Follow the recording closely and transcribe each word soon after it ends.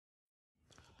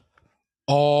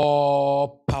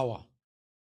All power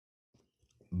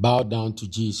bow down to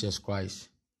Jesus Christ,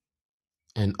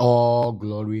 and all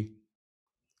glory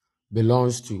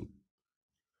belongs to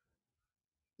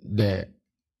the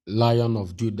Lion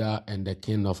of Judah and the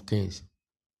King of Kings.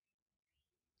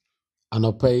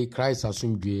 Anɔpa Christ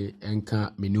asomdwe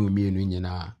enka menu mienu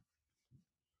nyinaa.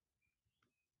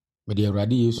 Mede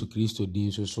Awurade Yesu Kristo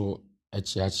din so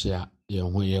achiachia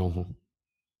yɛn ho.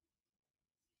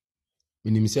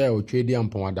 Menim sɛ otwedi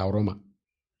ampɔn adaworoma.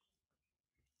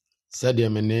 Sɛdeɛ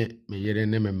me ne me yere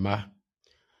ne me mma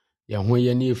yɛn ho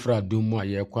yɛ ne efra adom mu a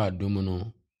yɛkɔ adom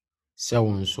no, sɛ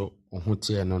wo nso wo ho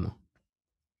teɛ no.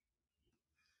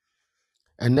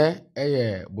 Ene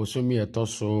bosomi ɛtɔ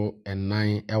so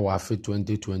ɛnan ɛwɔ afe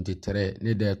 2023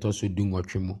 ne da ɛtɔ so du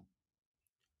nwɔtwe mu.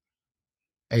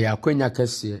 Ɛyɛ akwanya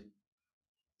kɛseɛ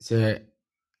sɛ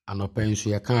anɔpa nso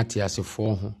yɛka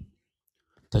ateasefoɔ ho.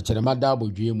 Tɛkyerɛma da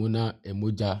abɔdwe mu na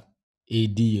emogya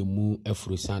edi yemu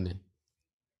afurusane.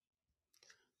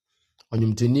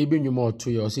 Onyumtoni bi nnwuma ɔto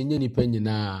yɛ ɔsɛ nye nipa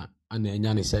nyinaa ana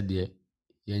enya ne sɛdeɛ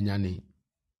yɛnya ne.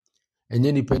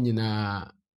 Enye nipa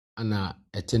nyinaa ana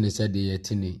ɛte ne sɛdeɛ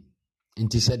yɛte ne.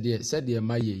 Nti sɛdeɛ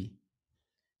ma yɛ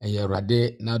ɛyɛ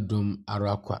Awurade n'adom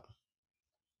ara kwa.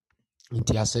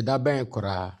 Nti aseda bɛn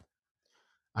koraa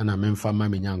ana memfa ma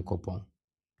me Nyankopɔn.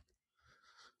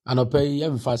 Anɔpa yi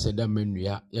yɛmfa aseda ma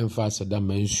nnua, yɛmfa aseda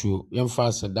ma nsuo, yɛmfa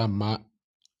aseda ma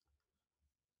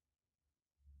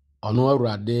ɔno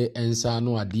Awurade ensa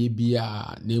no adeɛ bia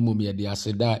na mmom yɛde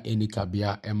aseda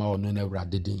enikabea ɛma ɔno na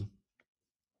Awurade din.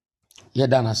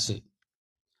 Yɛda n'ase.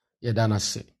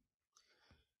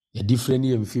 Yɛdi frɛ ne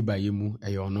yɛmfi ba yɛ mu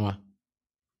ɛyɛ ɔno a.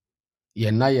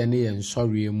 Yɛna yɛ ne yɛn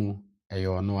sɔreɛ mu ɛyɛ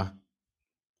ɔno a.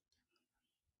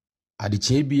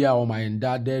 Adekyee bia ɔma yɛn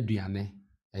daadaa aduane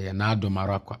ɛyɛ n'adom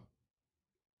ara kwa.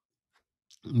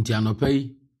 Nti anɔpa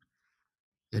yi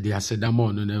yɛde aseda ma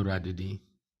ɔno na Awurade din.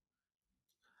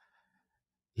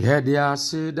 Yɛde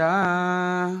aseda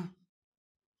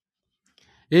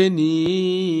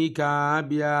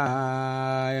enikabea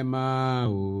ɛma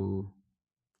o.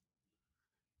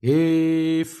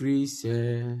 Efiri sɛ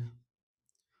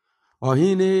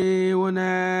ɔhene wo na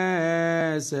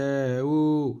ɛsɛ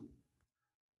o.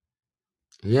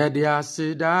 Yɛde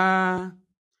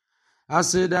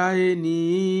aseda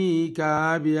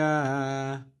enikabea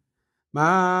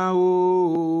ma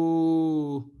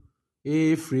o.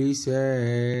 Efiri sɛ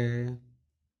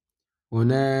wo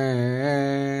na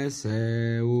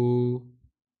ɛsɛ o.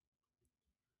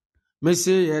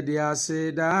 Mese yɛde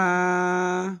aseda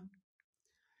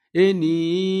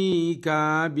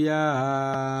enikabea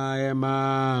ɛma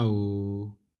o.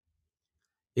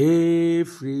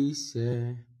 Efiri sɛ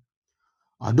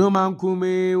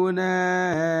Adomankume wo na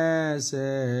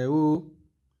ɛsɛ o.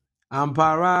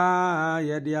 Ampara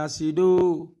yɛde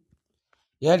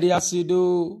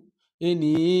asido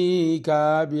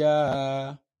enikabea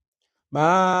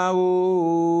ma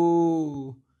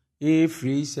o.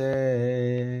 Efiri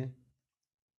sɛ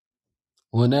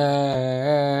wo na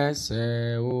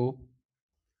ɛsɛ o.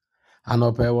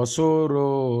 Anɔpa wɔ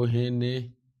soro hene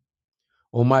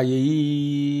oma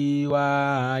yeyi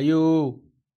wa yo.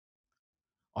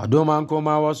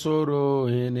 Odomankoma wɔ soro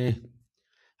hene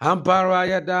ampara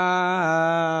yɛda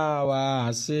wa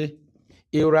ase.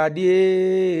 Awurade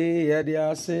yɛde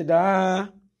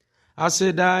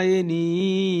aseda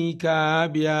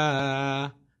enikabea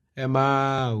ɛma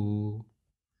o.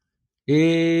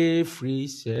 Efiri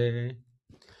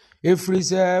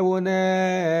sɛ wo na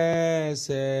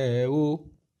ɛsɛ o.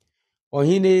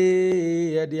 Ɔhene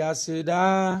yɛde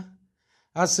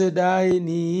aseda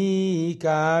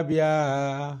enikabea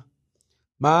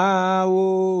ma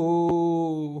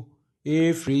o.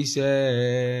 Efiri sɛ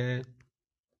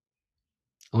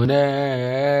wo na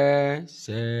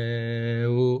ɛsɛ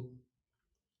o.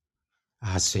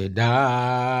 Aseda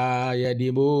yɛde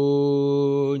mo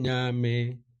nyame.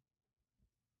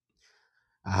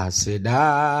 Aseda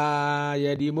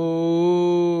yɛde mo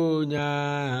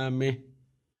nyame.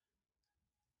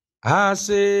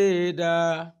 Aseda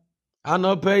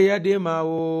anɔpa yɛde ma o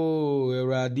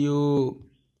Awurade o.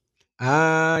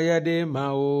 Yɛde ma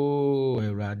o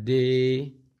Awurade.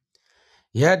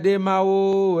 Yɛde ma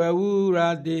o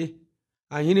Awurade.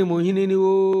 Ahene mo hene ni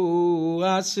o.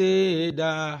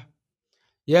 Aseda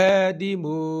yɛde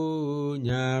mo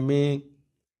nyame.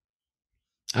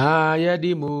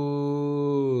 Yɛde mo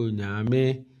nyame.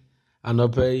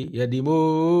 Anɔpa yi yɛde mo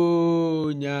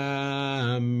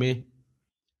nyame.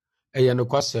 Ɛyɛ no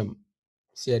kwasɛm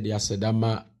sɛ yɛde aseda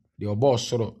ma deɛ ɔbɔɔ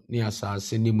soro ne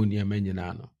asase ne mu nneɛma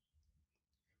nyinaa no.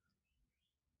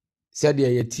 Sɛdeɛ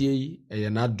yɛtie yi ɛyɛ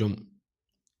n'adom.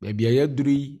 Baabi a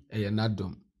yɛaduru yi ɛyɛ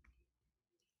n'adom.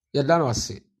 Yɛda no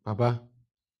ase, Papa.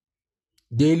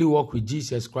 Daily walk with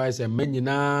Jesus Christ and many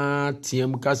na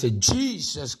team ka say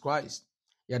Jesus Christ.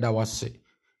 Yɛda wase.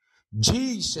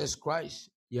 Jesus Christ,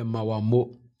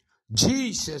 yɛmawamo.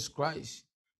 Jesus Christ,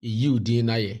 you din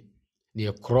na ye. Ne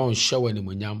yɛkorɔ nhyɛ wɔ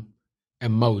animuonyam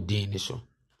ɛma wo din ni so.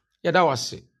 Yɛda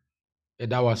wase.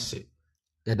 Yɛda wase.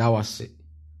 Yɛda wase.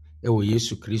 Ɛwɔ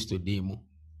Yesu Kristo din mu.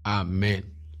 Amen.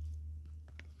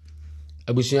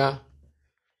 Abusua,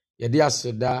 yɛde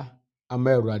aseda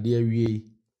ama Awurade awie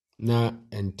na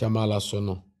entemala so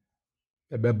no.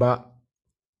 Ɛbɛba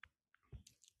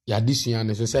yɛadesua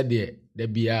no so sɛdeɛ da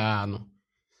biara no.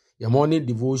 Your morning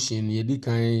devotion, yɛdi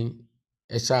kan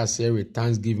ɛhyɛ ase with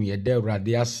Thanksgiving, yɛda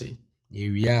Awurade ase.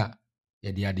 Yɛwie a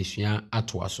yɛde adesua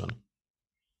atoa so no.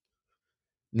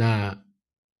 Na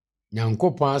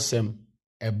Nyankopɔn asɛm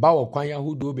ɛba wɔ kwan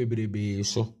ahodoɔ bebrebe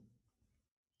so.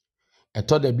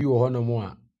 Ɛtɔ da bi wɔ hɔnom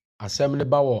a asɛm no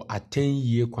ba wɔ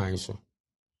atɛnyie kwan so.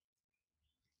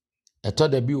 Ɛtɔ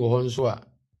da bi wɔ hɔ nso a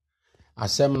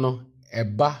asɛm no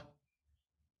ɛba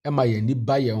ɛma yɛn ani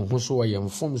ba yɛn ho so wɔ yɛn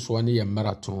mfomsoɔ ne yɛn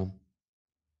mmaraton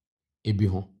ebi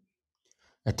ho.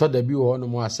 Ɛtɔ da bi wɔ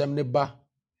hɔnom a asɛm no ba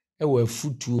ɛwɔ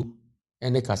afutuo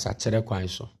ɛne kasakyerɛ kwan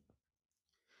so.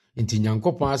 Nti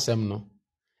Nyankopɔn asɛm no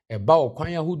ɛba wɔ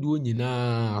kwan ahodoɔ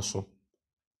nyinaa so.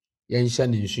 Yɛnhyɛ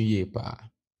ne nso yie paa.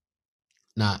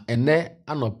 Na ɛnɛ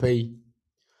anɔpa yi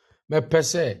mɛpɛ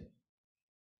sɛ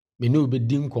me ne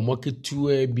obɛdi nkɔmmɔ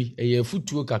ketewa bi ɛyɛ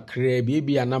afutuo kakraa bi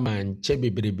ebi anam ankyɛ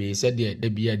bebrebe sɛdeɛ da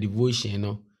bia devotion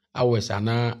no hours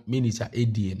anaa minutes a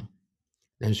ɛdie no.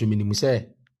 Nanso menim sɛ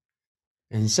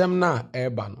nsɛm no a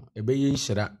ɛreba no ɛbɛyɛ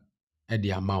nhyira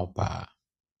ɛde ama wo paa.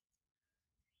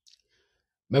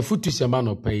 Mafutu sɛm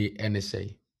anɔpa yi ɛne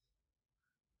sɛ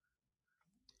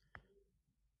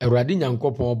Awurade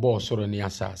Nyankopɔn bɔɔ soro ne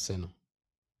asase no.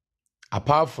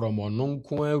 Apart from ɔno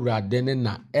nko Awurade ne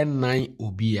na ɛnan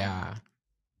obiara.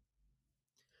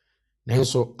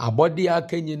 Nanso abɔdeɛ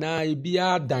aka nyinaa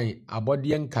ebiara dan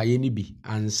abɔdeɛ nkaeɛ no bi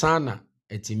ansa na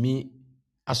ɛtumi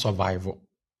asurvive.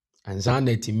 Ansa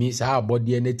na ɛtumi saa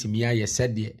abɔdeɛ no ɛtumi ayɛ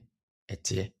sɛdeɛ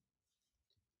ɛteɛ.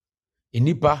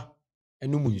 Enipa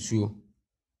ɛnum nsuo.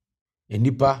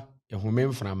 Enipa yɛhome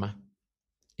mframa.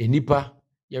 Enipa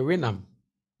yɛwenam.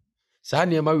 Saa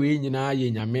nneɛma wei nyinaa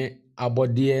yɛ Nyame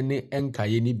abɔdeɛ ne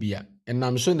nkaeɛ no bi a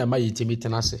ɛnam so na ma yɛtumi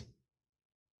tena ase.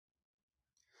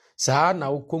 Saa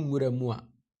na wokɔ nwura mu a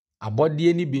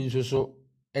abɔdeɛ no bi nso so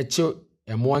ɛkye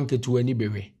ɛmoa nketewa ni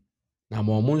bewe. Na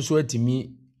ma ɔmo nso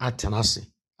atumi atena ase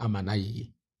ama na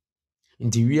yeye.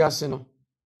 Nti wiase no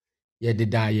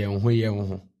yɛdeda yɛn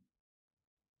ho.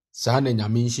 Saa na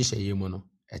Nyame nhyehyɛeɛ mu no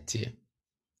ɛteɛ.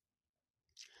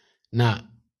 Na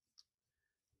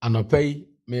anɔpa yi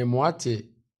memoate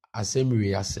asɛm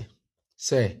wei ase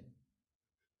sɛ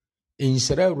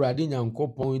nhyira Awurade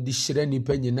Nyankopɔn de hyira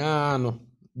nipa nyinaa no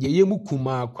yɛyɛ mu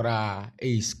kumaa koraa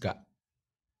ɛyɛ sika.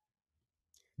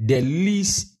 The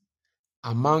least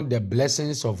among the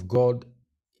blessings of God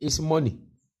is money.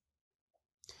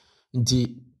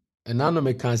 Nti ɛnano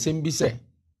meka asɛm bi sɛ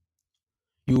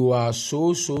you are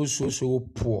so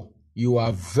poor. You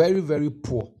are very, very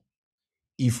poor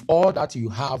if all that you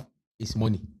have is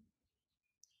money.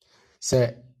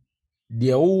 Sɛ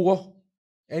deɛ wowɔ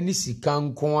ɛne sika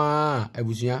nko a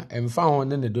abusua ɛmfa ho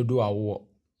ne dodo a wowɔ.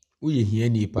 Woyɛ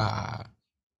hiani paa.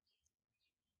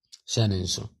 Hyɛ ne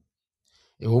nso.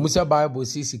 Ɛwɔ mu sɛ Bible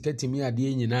si sika timi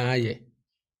adeɛ nyinaa yɛ.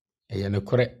 Ɛyɛ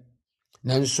nokorɛ.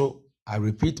 Nanso, I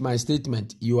repeat my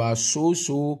statement. You are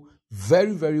so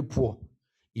very, very poor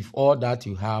if all that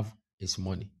you have is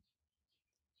money.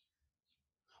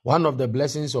 One of the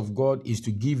blessings of God is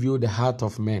to give you the heart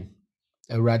of men.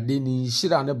 Awurade ni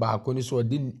nhyira ne baako ne so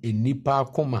ɔde enipa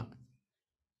akoma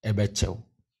ɛbɛkyɛw.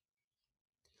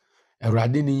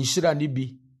 Awurade ni nhyira ne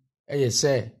bi ɛyɛ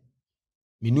sɛ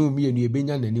menu mmienu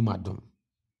ebenya n'anim adom.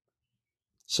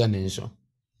 Hyɛ ne nso.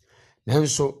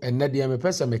 Nanso ɛnnɛ deɛ mepɛ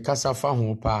sɛ mekasa fa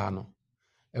ho paa no.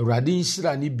 Awurade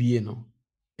nhyira ne bie no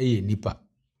ɛyɛ nipa.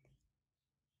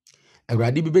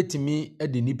 Awurade bi betumi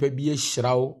ɛde nipa bi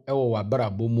ahyira wo ɛwɔ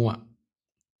w'abrabɔ mu a.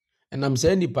 Ɛnam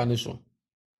saa nipa ne so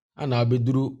ana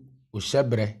abeduru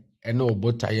ohyɛbrɛ ɛne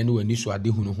obotaeɛ ne w'ani so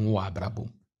adehunu ho wɔ abrabɔ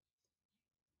mu.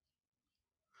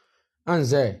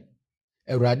 Anze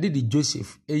Awurade de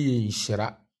Joseph ɛyɛ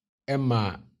nhyira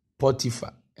ɛma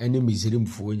Potiphar ɛne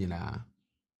Misraimfoɔ nyinaa.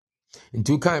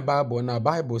 Nti kan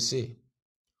Bible say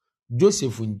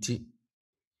Joseph nti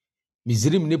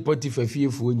Misraim ne Potiphar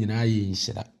fiefoɔ nyinaa yɛ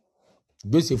nhyira.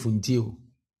 Joseph nti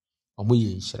ɔmo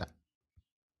yɛ nhyira.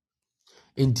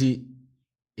 Nti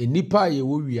enipa ye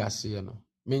wo wiase no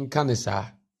menka ne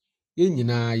saa. Yɛn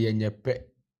nyinaa yɛnyɛ pɛ.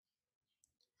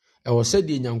 ɛwɔ sɛ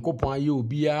deɛ Nyankopɔn ayɛ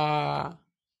obiara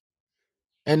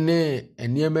ɛne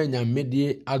nneɛma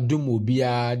nyamedie adom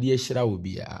obiara de ahyira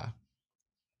obiara.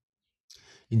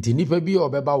 Nti nipa bi a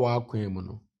ɔbɛba w'akwan mu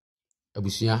no,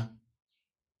 abusua,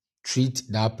 treat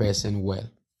that person well.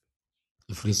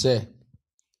 Ɛfiri sɛ,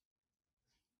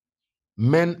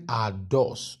 men are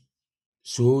doors,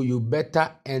 so you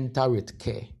better enter with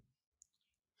care.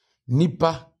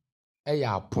 Nipa ɛyɛ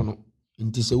apono,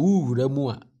 nti sɛ wuwura mu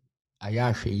a ayɛ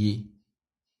ahwɛ yie.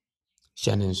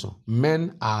 Hyɛ ne nso.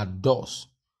 Men are doors,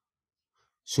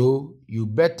 so you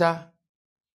better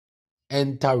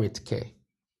enter with care.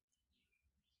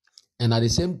 And at the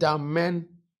same time, men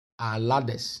are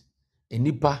ladders. E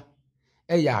nipa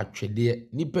ɛyɛ atwedeɛ.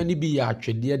 Nipa ni bi yɛ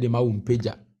atwedeɛ de ma wo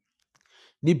mpagya.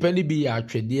 Nipa ni bi yɛ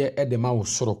atwedeɛ de ma wo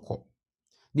sorokɔ.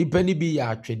 Nipa ni bi yɛ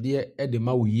atwedeɛ de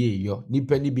ma wo yieyɔ.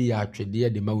 Nipa ni bi yɛ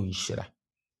atwedeɛ de ma wo nhyira.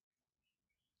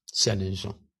 Hyɛ ne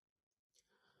nso.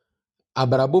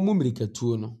 Abrabɔ mu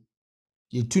mmirikatuo no,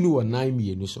 yɛtu no wɔ nan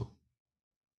mmienu so.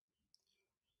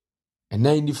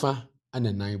 Ɛnan nifa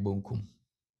ana nan bonkum.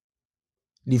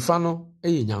 Nifa no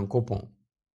ɛyɛ Nyankopɔn.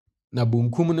 Na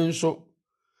bonkum no nso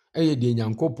ɛyɛ deɛ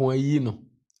Nyankopɔn ayi no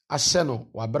ahyɛ no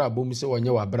w'abrabɔ mu sɛ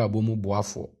wɔnyɛ w'abrabɔ mu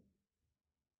boafoɔ.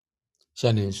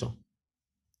 Hyɛ ne nso.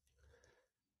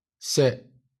 Sɛ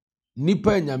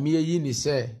nipa Nyame ayi ni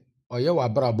sɛ ɔyɛ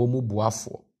w'abrabɔ mu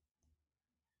boafoɔ,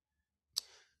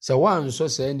 sɛ woansɔ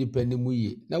saa nipa no mu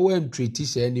yie na woantreti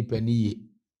saa nipa no yie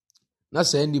na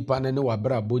saa nipa no ne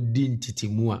w'abrabɔ di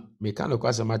ntitimu a, meka no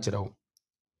kwasɛm akyerɛ wo,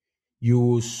 you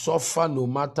will suffer. No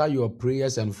matter your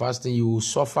prayers and fasting, you will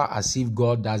suffer as if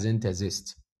God doesn't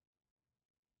exist.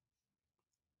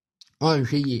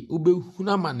 Wanhwɛ yie,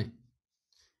 wobɛhunu amane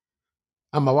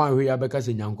ama wanhwɛ yie abɛka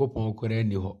sɛ Nyankopɔn koraa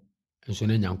ni hɔ. Nso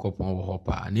ne Nyankopɔn wɔ hɔ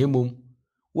paa. Na mmom,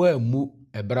 woammu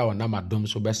ɛberɛ a ɔnam adom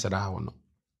so bɛsra wo no.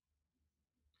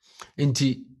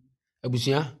 Nti,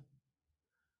 abusua,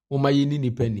 woma yɛ ni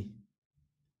nipa ni.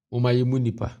 Woma yɛ mu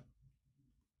nipa.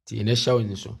 Nti, yɛne hyɛ wo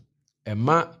nso.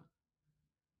 Ɛma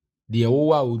deɛ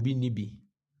wowa a obi ni bi.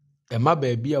 Ɛma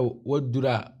baabi a waduru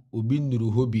a obi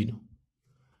nnuru hɔ bi no.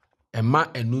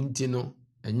 Ɛma ɛno nti no,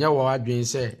 ɛnyɛ wɔ adwene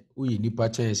sɛ woyɛ nipa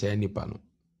kyɛn sɛ nipa no.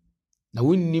 Na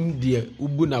wonnim deɛ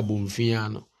ubu na bomfia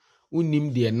no.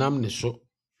 Wonnim deɛ nam ne so.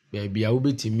 Baabi a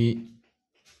wobɛtumi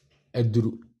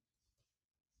aduru.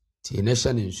 Ti yɛne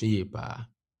hyɛ ne nso yie paa.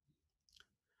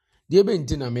 Deɛ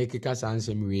bɛnti na mekeka saa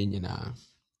nsɛm wei nyinaa.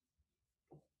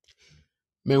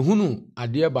 Mahunu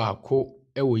adeɛ baako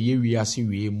ɛwɔ yɛ wiase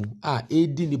wei mu a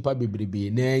ɛdi nipa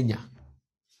bebrebe na anya.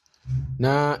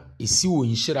 Na esi wɔ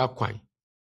nhyira kwan.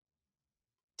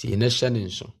 Ti yɛne hyɛ ne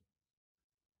nso.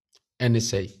 Ɛne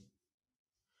sɛ,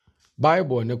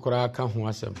 Bible ne koraa ka ho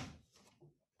asɛm.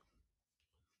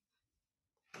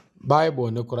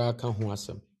 Bible ne koraa ka ho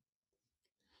asɛm.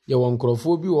 Yɛwɔ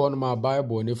nkurɔfoɔ bi wɔ hɔnom a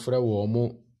Bible ne frɛ wɔ mo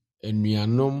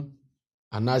anuanom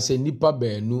anaasɛ nipa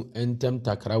baanu ntɛm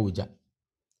takra wogya.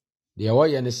 Deɛ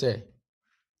wɔyɛ ne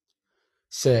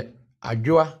sɛ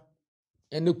adwoa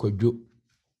ne kwadwo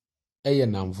ɛyɛ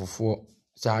namfofoɔ.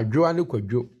 Sɛ adwoa ne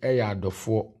kwadwo ɛyɛ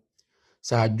adɔfoɔ.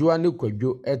 Sɛ adwoa ne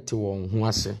kwadwo ɛte wɔn ho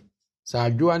ase. Sɛ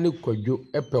adwoa ne kwadwo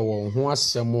ɛpɛ wɔn ho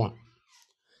asɛm a,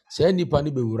 saa nipa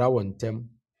no bɛwura wɔn ntam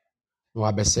na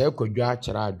wabɛsɛe kwadwo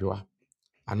akyerɛ adwoa.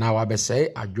 Anaa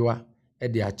wabɛsɛe adwoa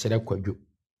de akyerɛ kwadwo.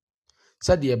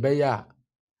 Sɛdeɛ ɛbɛyɛ a,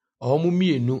 ɔmo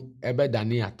mmienu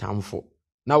ɛbɛdane atamfo.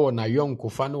 Na wɔn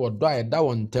ayɔnkofa ne wɔdɔ a ɛda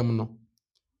wɔn ntam no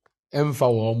ɛmfa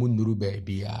wɔn mo nnuru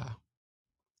baabiara.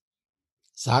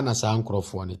 Saa na saa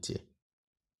nkurɔfoɔ no teɛ.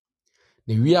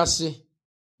 Na wiase,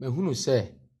 mahunu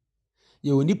sɛ,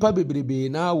 yɛwɔ nipa bebrebe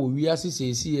na wɔ wiase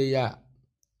seesie a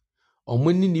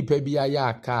ɔmo ne nipa bi ayɛ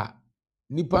aka a,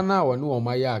 nipa na wɔne wɔn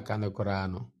ayɛ aka no koraa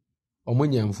no, ɔmo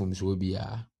nyɛ mfomsoɔ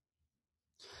biara.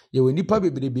 Yɛwɔ nipa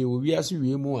bebrebe wɔ wiase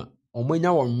wie mu a ɔmo nya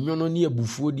wɔn nwono ne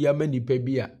abufuo di ama nipa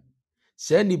bi a,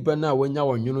 saa nipa na wɔnya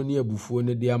wɔn nwono ne abufuo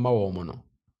no di ama wɔn no,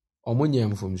 ɔmo nyɛ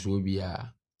mfomsoɔ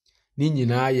biara. Ne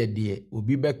nyinaa yɛ deɛ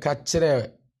obi bɛka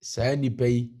kyerɛ saa nipa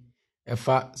yi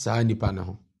ɛfa saa nipa no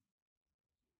ho.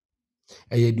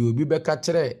 Ɛyɛ deɛ obi bɛka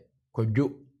kyerɛ kwadwo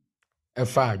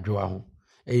ɛfa adwoa ho.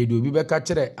 Ɛyɛ deɛ obi bɛka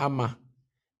kyerɛ ama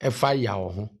ɛfa yaw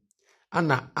ho.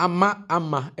 Ana ama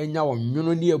anya wɔn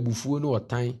nwono ne abufuo ne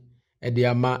ɔtan ɛde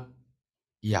ama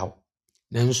yaw.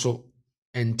 Nanso,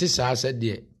 ɛnte saa sɛ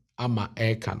deɛ ama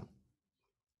ɛka no.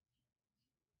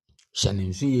 Hyɛ ne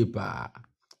nso yie paa.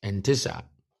 Ɛnte saa.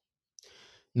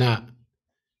 Na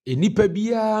enipa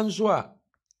biara nso a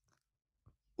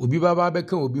obi baba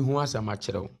bɛka obi ho asɛm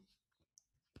akyerɛ wo.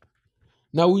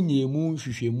 Na wonyɛ mu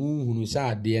hwehwɛmu hunu sɛ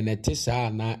adeɛ na te saa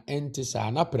na ɛnte saa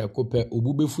na prɛko pɛ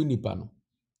obu bɛfu nipa no.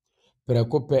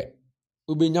 Prɛko pɛ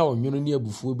wobɛnya wo nwono ne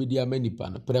abufuo bi di ama nipa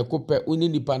no prɛko pɛ wo ne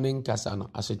nipa no nkasa no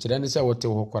asokyerɛ ne sɛ wote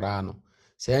ho koraa no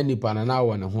saa nipa no na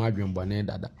awɔ ne ho adwenbɔne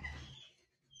dada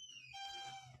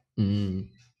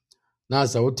na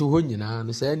sɛ wote hɔ nyinaa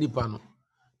no saa nipa no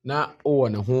na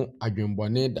wowɔ ne ho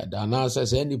adwenbɔne dada anaasɛ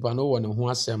saa nipa no wowɔ ne ho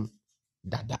asɛm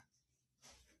dada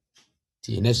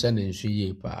tie ne hyɛ ne nso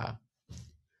yie paa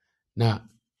na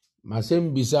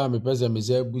masɛm bisa a mepɛ sɛ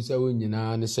mesɛ busa wo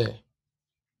nyinaa ne sɛ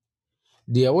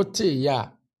deɛ wotee yɛ a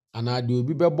anaa deɛ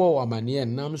obi bɛbɔ wɔ amanneɛ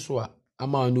nnam so a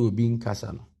ama ne obi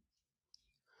nkasa no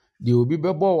deɛ obi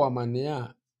bɛbɔ wɔ amanneɛ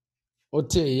a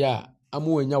wotee yɛ a ama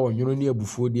wanya wɔ nwono ne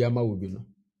abufuo di ama obi no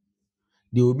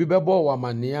deɛ obi bɛbɔ wɔ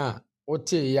amanneɛ a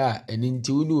wotee yɛ a ɛno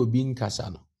nti wo ne obi nkasa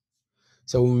no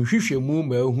sɛ wonhwehwɛ mu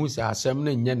ma ehu sɛ asɛm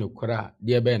no nyɛ nokorɛ a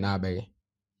deɛ bɛyɛ na abɛyɛ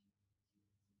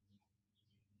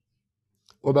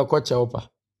wobɛkɔ kyɛwpa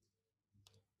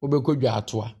wobɛkɔ dwa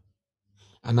atoa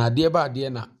anaadeɛ ba adeɛ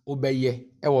na wobɛyɛ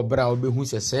ɛwɔ berɛ a wobɛhu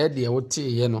sɛ sɛ deɛ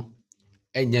woteeɛ no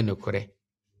ɛnyɛ nokorɛ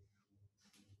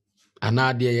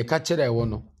anaadeɛ yɛka kyerɛ wo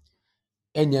no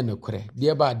ɛnyɛ nokorɛ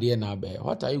deɛ ba adeɛ na abɛyɛ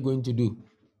what are you going to do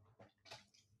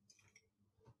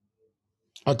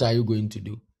what are you going to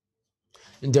do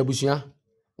nti abusua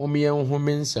moma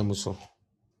yɛnhome nsɛm so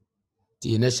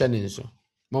tie ne hyɛ ne nso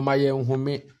moma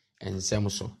yɛnhome nsɛm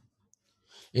so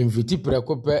mfiti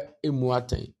prɛko pɛ emu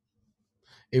atɛn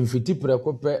mfiti prɛko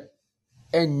pɛ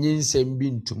ɛnye nsɛm bi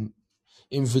ntum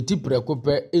mfiti prɛko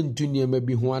pɛ ɛntu nneɛma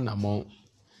bi ho anammɔn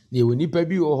na ɛwɔ nipa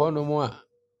bi wɔ hɔ nom a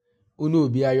wo ne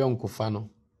obi ayɔ nkofa no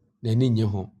n'ani nye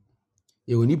ho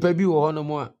ɛwɔ nipa bi wɔ hɔ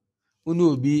nom a wo ne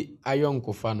obi ayɔ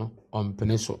nkofa no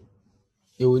ɔmpene so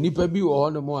ɛwɔ nipa bi wɔ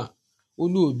hɔ nom a wo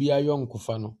ne obi ayɔ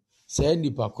nkofa no saa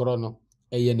nipa korɔ no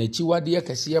ɛyɛ n'akyiwadeɛ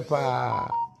kɛseɛ paa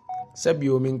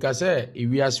sɛbio minka sɛ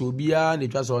ewiase obiara na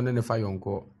etwa sɛ ɔne ne fa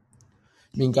yɔnko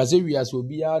minka sɛ wiase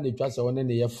obiara na etwa sɛ ɔne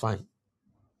ne yɛ fine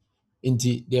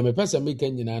nti deɛ mepɛ sɛ meka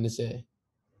nyinaa ne sɛ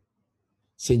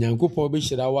Nyankopɔn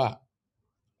bɛhyira wo a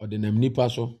ɔde nam nipa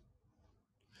so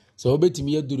sɛ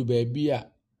wobɛtumi aduru baabi a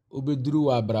wobɛduru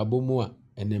wɔ abrabɔ mu a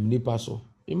ɛnam nipa so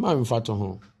mma mfa to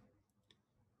ho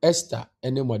Esther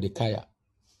ne Mordecai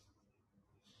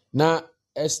na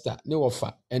Esther ne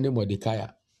wɔfa ne Mordecai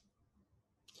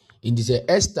nti sɛ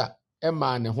Esther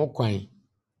maa ne ho kwan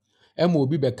ma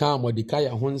obi bɛka Mordecai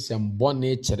ho nsɛm bɔne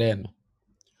kyerɛɛ no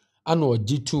ana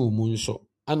ɔgye too mu nso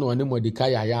ana ɔne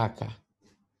Mordecai ayɛ aka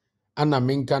ana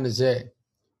menka ne sɛ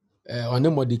ɔne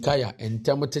Mordecai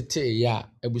ntɛm tetee yɛ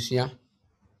a abusua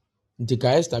nti ka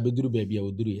Esther bɛduru baabi a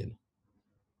ɔduru yɛ no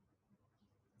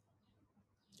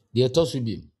deɛ ɛtɔ so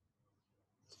bi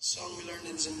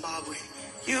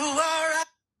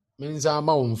mensa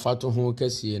ama wo mfa to ho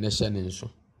kɛsie ne hyɛ ne nso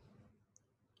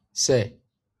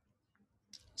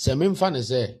sɛ memfa ne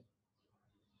sɛ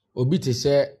obi te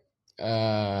sɛ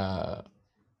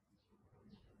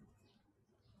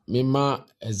mema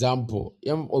example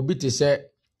obi te sɛ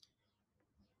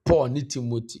Paul ne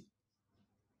Timothy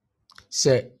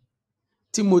sɛ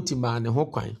Timothy maa ne ho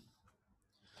kwan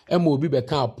ɛma obi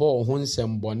bɛka Paul ho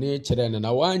nsɛm bɔne kyerɛ no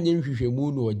na wanyɛ nhwehwɛmu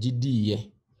na ɔgye diiɛ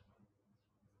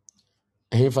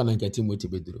ɛhefa na nka Timothy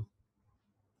bɛduro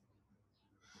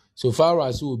so far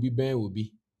as obi bɛn obi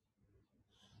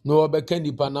na ɔbɛka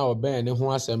nipa na ɔbɛn ne ho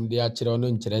asɛm de akyerɛ no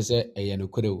nkyerɛ sɛ ɛyɛ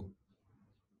nokorɛ o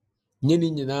nye ne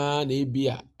nyinaa na ebi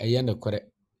a ɛyɛ nokorɛ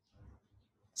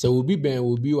sɛ obi bɛn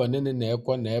obi ɔne ne na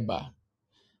ɛkɔ na ɛba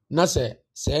na sɛ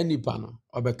saa nipa no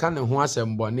ɔbɛka ne ho asɛm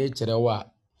bɔne kyerɛ wo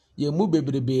a yɛn mu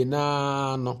bebrebe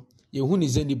naa no yɛhu ne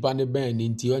sɛ nipa ne bɛn ne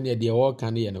nti ɔne deɛ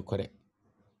wɔka no yɛ nokorɛ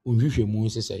nhwehwɛ mu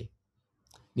nsesɛe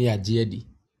ne yɛagye adi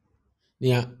ne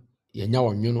yɛnya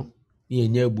wɔnwono ne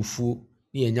yɛnya abufuo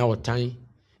ne yɛnya wɔtan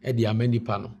ɛde ama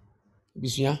nipa no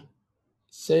bisua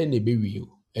sɛ ne bɛwie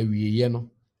awieyɛ no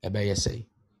ɛbɛyɛ sɛe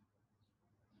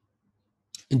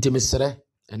nti mesrɛ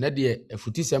ɛnɛ deɛ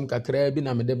afutisɛm kakraa bi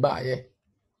na mede baayɛ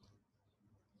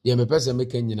deɛ mepɛ sɛ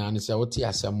meka nyinaa ne sɛ wote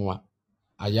asɛm a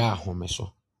ayɛ ahome so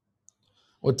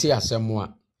wote asɛm a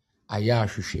ayɛ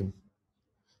ahwehwɛm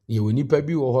na yɛwɔ nipa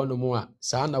bi wɔ hɔ nom a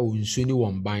saa na wɔn nsu ne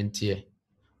wɔn ban teɛ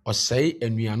ɔsɛe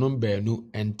anuanom baanu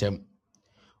ntɛm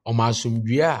ɔma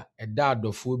asomdwie a ɛda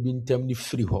adɔfoɔ bi ntɛm ne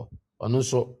firi hɔ ɔno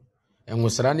nso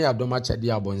ɛnwosra ne adɔm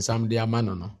akyɛdeɛ abɔnsam de ama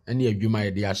no no ɛne adwuma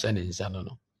yɛde ahyɛ ne nsa no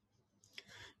no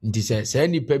nti sɛ saa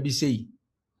nipa bi sei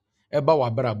ɛba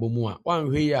w'abrabɔ mu a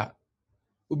wanhwɛ yi a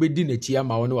wobɛdi n'akyi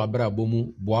ama wo ne w'abrabɔ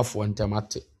mu boafoɔ ntɛm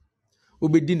ate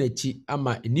wobɛdi n'akyi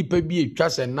ama nipa bi etwa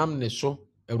sɛ nam ne so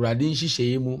Awurade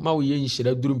nhyehyɛeɛ mu ma woyɛ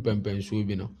nhyira duru mpɛmpɛnsoɔ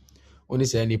bi no wo ne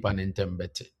saa nipa ne ntɛm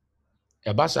bɛte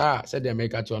ɛba saa sɛdeɛ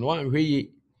meka kyerɛ no wanhwɛ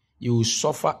yi you will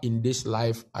suffer in this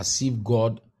life as if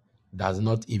God does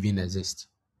not even exist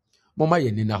moma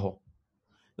yɛ nina hɔ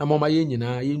na mama yɛn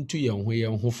nyinaa yɛntu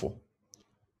yɛn ho fo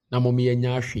na mama yɛnya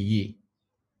ahwɛ yie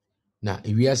na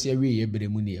ewiase awie yɛ bere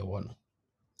mu ne yɛwɔ no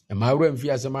ɛmaawura mfi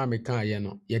asɛm a meka yɛ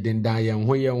no yɛdendan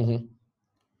yɛn ho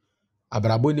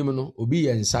abrabɔ nim no obi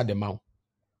yɛ nsa de ma wo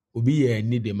obi yɛ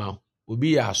ani de ma wo obi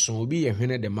yɛ aso obi yɛ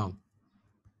hwene de ma wo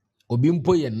obi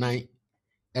mpo yɛ nan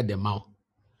de ma wo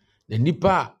na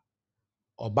nipa a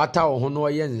ɔbata wo ho no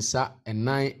ɔyɛ nsa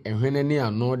ɛnan ɛhwene ne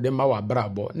ano de ma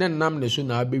wabrabɔ ne nam ne so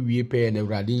na abɛwie pɛɛ na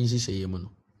Awurade nhyehyɛ yɛ mu no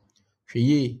hwɛ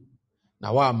yie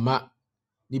na wamma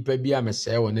nipa bi a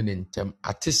mesɛe wɔ ne ntɛm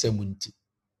atesɛm nti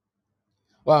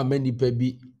wamma nipa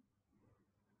bi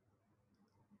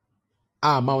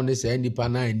ama wo ne saa nipa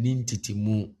na ani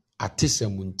ntitimu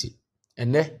atesɛm nti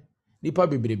ɛnɛ nipa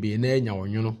bebrebe na anya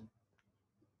wɔnwono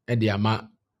de ama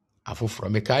afoforo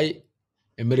mekae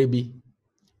mmerɛ bi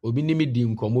obi nimi di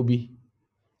nkɔmmɔ bi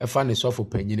ɛfa ne sɔfo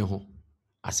panyini ho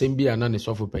asɛm bi a na ne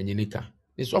sɔfo panyini ka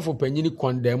ne sɔfo panyini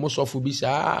kɔndɛmo sɔfo bi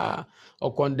saa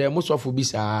ɔkɔndɛmo sɔfo bi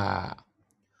saa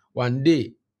one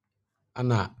day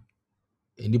ana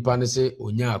nipa ne sɛ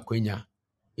onya akwanya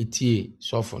etie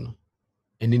sɔfo no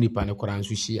ɛne nipa ne koraa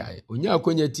nso hyiaeɛ onya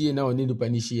akwanya tie na ɔne nipa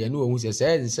ne hyiaeɛ ne wɔhu sɛ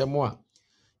saa nsɛm a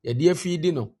yɛde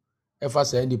afidi no ɛfa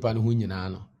saa nipa no ho nyinaa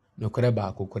no nokorɛ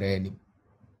baako koraa anim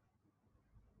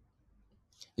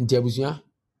nti abusua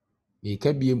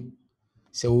meka biem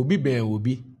sɛ obi bɛn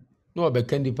obi na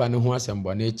ɔbɛka nipa ne ho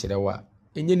asɛmbɔne kyerɛ wo a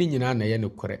ɛnyɛ ne nyinaa na ɛyɛ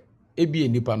nokorɛ ebie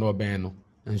nipa no ɔbɛn no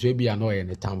nso ebia na ɔyɛ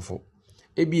ne tamfo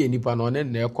ebie nipa no ɔne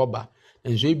na ɛkɔba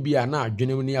nso ebia na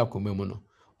adwenem ne akoma mu no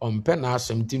ɔmpɛ na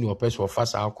asɛm ti na ɔpɛ so ɔfa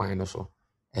saa kwan no so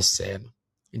ɛsɛɛ no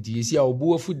nti yesi a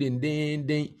obu afu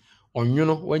dendenden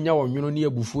ɔnwono wanya ɔnwono ne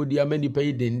abufuo di ama nipa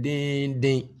yi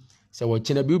dendenden sɛ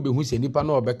wɔkyena bi wobɛhu sɛ nipa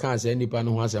no ɔbɛka sɛ nipa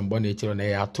no ho asɛmbɔne kyerɛ na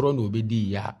ɛyɛ atorɔ na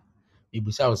obɛdi ya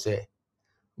ebusa wo sɛ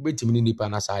wobɛtumi ne nipa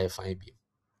no asa ayɛ fan bi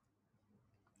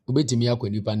wobɛtumi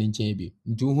akɔ nipa no nkyɛn bi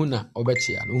nti wohu na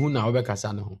wobɛkyea no wohu na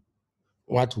wobɛkasa ne ho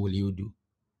what will you do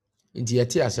nti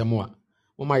yɛte asɛm a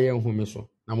moma yɛ nhome so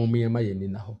na moma yɛ ma yɛ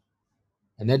nina hɔ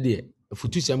ɛnɛ deɛ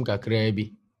afutusɛm kakraa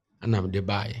bi anam de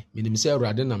baayɛ menim sɛ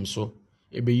Awurade nam so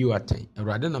ɛbɛyi watan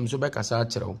Awurade nam so bɛkasa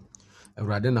akyerɛ wo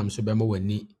Awurade nam so bɛma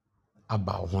w'ani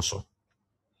aba wo ho so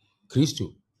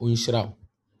Kristo ɔnhyira wo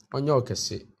ɔnyɛ wo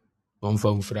kɛse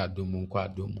ɔmfa mfiri adom mu nkɔ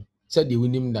adom mu sɛdeɛ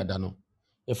wonim dada no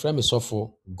yɛfrɛ me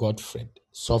sɔfo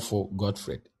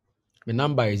Godfred me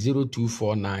number is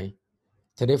 0249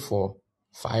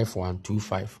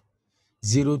 345125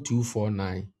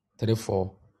 0249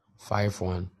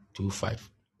 345125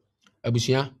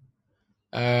 abusua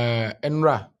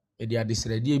ɛnra mede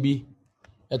adesrɛdeɛ bi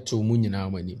ɛto mu nyinaa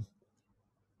mu anim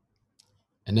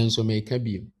ɛne nso meka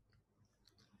bi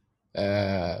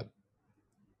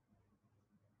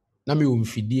na me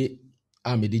mfidie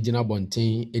a mede gyina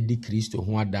bɔnten edi Kristo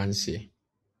ho adanseɛ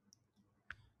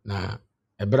na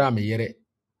ɛberɛ a meyere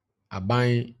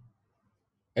aban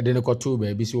ɛde ne kɔtoo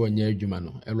baabi sɛ wɔnyɛ adwuma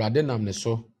no Awurade nam ne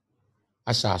so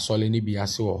ahyɛ asɔle ne bi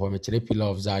ase wɔ hɔ mekyerɛ Pillar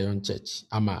of Zion Church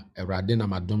ama Awurade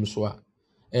nam adom so a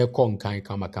ɛkɔ nkan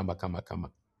kama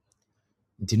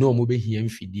nti na ɔmo bɛhia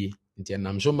mfidie nti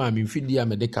ɛnam so maa me mfidie a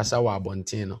mede kasa wɔ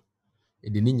abɔnten no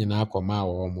ɛde ne nyinaa kɔmaa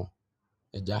wɔ ɔmo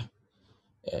agya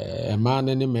ɛmaa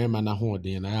ne mmarima no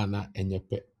ahoɔden na na ɛnyɛ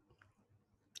pɛ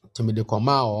nti mede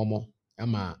kɔmaa ɔmo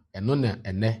ama ɛno na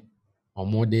ɛnɛ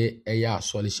ɔmo de ɛyɛ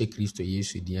asɔle hyɛ Kristo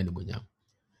Yesu din animuonyam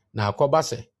na akɔba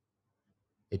sɛ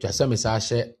etwa sɛ me saa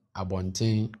hyɛ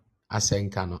abɔnten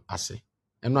asɛnka no ase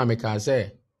ɛno a mekaa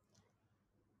sɛ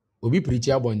obi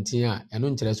pirikyi abɔnten a ɛno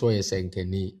nkyerɛ sɛ ɔyɛ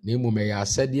sɛnkani na mmom ɛyɛ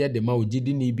asɛdeɛ de ma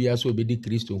ogyidini bia sɛ obɛdi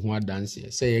Kristo ho adanseɛ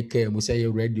sɛ yɛ kaa mu sɛ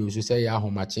yɛ radio so sɛ yɛ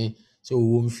ahomakye sɛ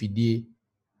ɔwɔ mfidie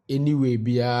anyway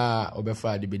biara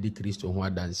ɔbɛfa de bɛdi Kristo ho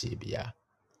adanseɛ biara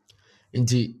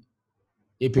nti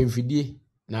yɛpɛ mfidie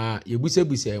na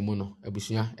yɛbusabusa mu no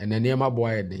abusua ɛnɛ nneɛma boa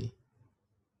yɛ den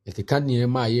yɛkeka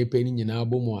nneɛma a yɛpɛ no nyinaa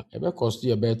bɔ mu a ɛbɛkɔsto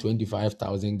yɛbɛyɛ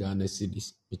 25,000 Ghana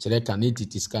cedis mekyerɛ ka ne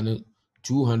titi sika no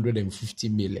 250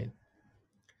 million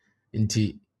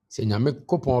nti sɛ nyame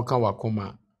kopɔn ka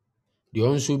wakoma deɛ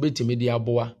ɔno nso bɛtumi de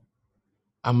aboa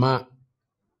ama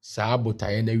saa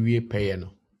botaeɛ na wie pɛyɛ no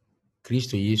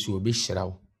Kristo Yesu obɛhyira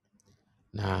wo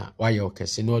na wayɛ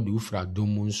ɔkɛse na ɔde wo firi adom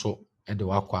mu nso de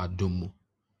wakɔ adom mu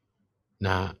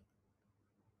na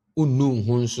unnu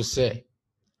ho nso sɛ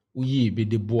uyi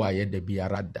bɛde boa yɛ da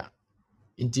biara da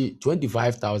nti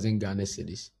 25,000 Ghana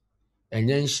cedis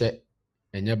ɛnyɛ nhyɛ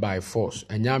ɛnyɛ by force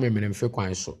ɛnyɛ amemmeremfe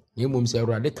kwan so na mmom sɛ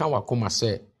Awurade ka wakoma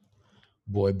sɛ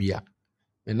boa bia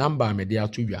me number a mede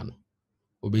ato dwa no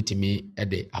obɛtumi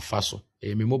de afa so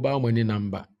ɛyɛ me mobile money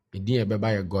number me din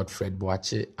ɛbɛba yɛ Godfred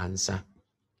Boakye ansa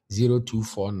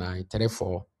 0249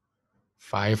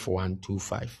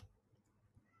 345125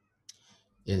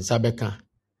 yɛnsa bɛka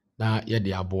na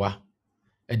yɛde aboa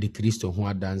de Kristo ho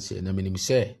adanse na menim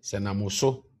sɛ nam so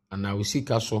anaa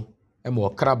osika so ma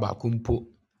ɔkra baako mpo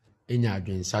nya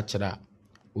adwensakyerɛ a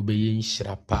wobɛyɛ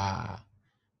nhyira paa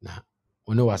na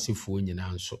wo ne w'asefoɔ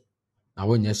nyinaa nso na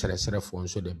wonyɛ srɛsrɛfoɔ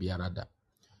nso da biara da.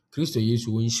 Kristo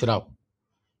Yesu wɔnhyira wo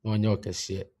na ɔnyɛ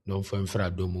ɔkɛseɛ na ɔmfa mfiri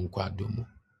adom mu nkɔ adom mu.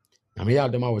 Na meyɛ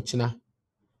adom a wɔkyena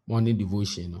morning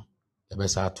devotion no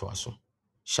yɛbɛsa atoa so.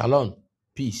 Shalom,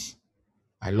 peace.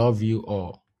 I love you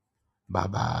all. Bye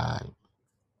bye.